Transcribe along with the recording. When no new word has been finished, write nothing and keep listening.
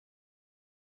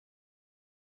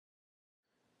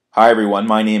Hi everyone,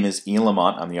 my name is Ian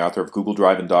Lamont. I'm the author of Google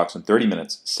Drive and Docs in 30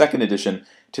 Minutes, second edition.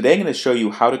 Today I'm going to show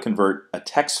you how to convert a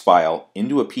text file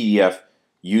into a PDF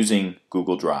using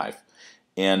Google Drive.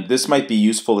 And this might be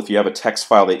useful if you have a text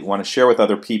file that you want to share with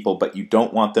other people but you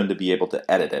don't want them to be able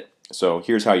to edit it. So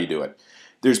here's how you do it.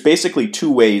 There's basically two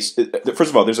ways.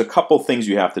 First of all, there's a couple things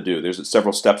you have to do. There's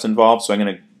several steps involved, so I'm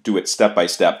going to do it step by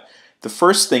step. The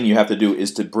first thing you have to do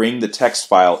is to bring the text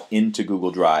file into Google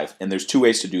Drive, and there's two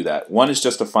ways to do that. One is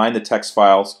just to find the text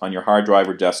files on your hard drive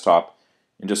or desktop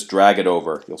and just drag it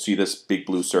over. You'll see this big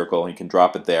blue circle, and you can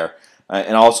drop it there.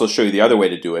 And I'll also show you the other way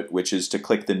to do it, which is to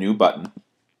click the New button,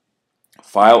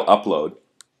 File Upload.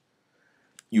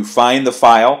 You find the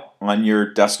file on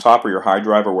your desktop or your hard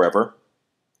drive or wherever,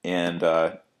 and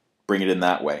bring it in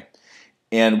that way.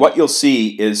 And what you'll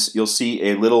see is you'll see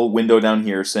a little window down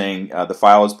here saying the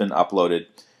file has been uploaded,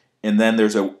 and then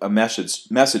there's a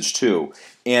message too.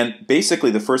 And basically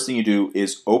the first thing you do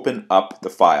is open up the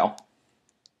file.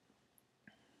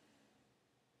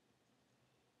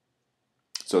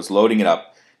 So it's loading it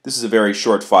up. This is a very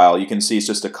short file. You can see it's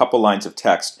just a couple lines of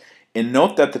text. And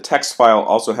note that the text file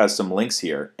also has some links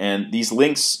here, and these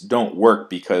links don't work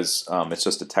because it's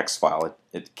just a text file.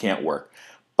 It can't work.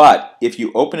 But if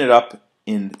you open it up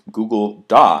in Google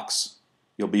Docs,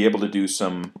 you'll be able to do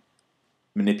some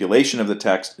manipulation of the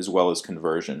text as well as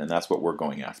conversion, and that's what we're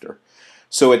going after.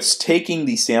 So it's taking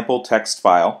the sample text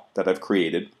file that I've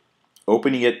created,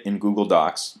 opening it in Google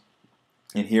Docs,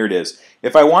 and here it is.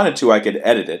 If I wanted to, I could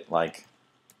edit it like,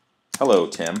 "Hello,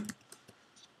 Tim."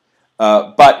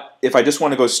 But if I just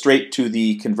want to go straight to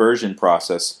the conversion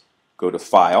process, go to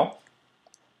File,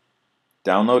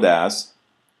 Download As,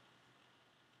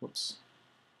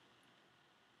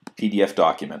 PDF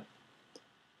document.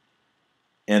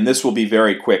 And this will be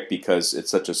very quick because it's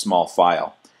such a small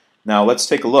file. Now let's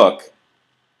take a look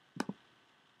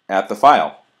at the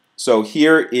file. So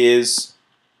here is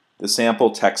the sample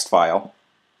text file.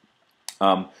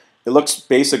 It looks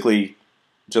basically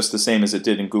just the same as it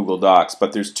did in Google Docs,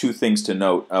 but there's two things to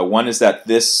note. One is that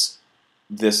this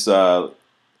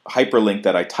hyperlink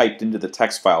that I typed into the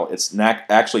text file, it's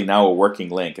actually now a working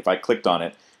link. If I clicked on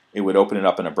it, it would open it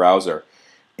up in a browser.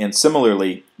 And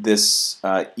similarly, this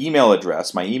email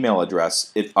address, my email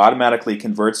address, it automatically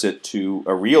converts it to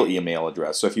a real email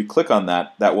address. So if you click on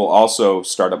that, that will also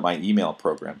start up my email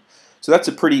program. So that's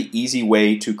a pretty easy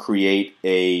way to create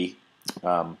a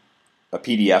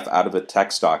PDF out of a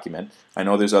text document. I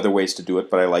know there's other ways to do it,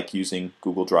 but I like using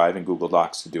Google Drive and Google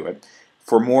Docs to do it.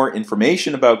 For more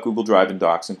information about Google Drive and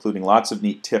Docs, including lots of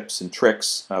neat tips and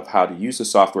tricks of how to use the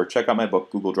software, check out my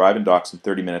book, Google Drive and Docs in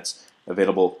 30 Minutes,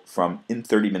 available from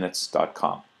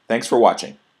in30minutes.com. Thanks for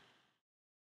watching.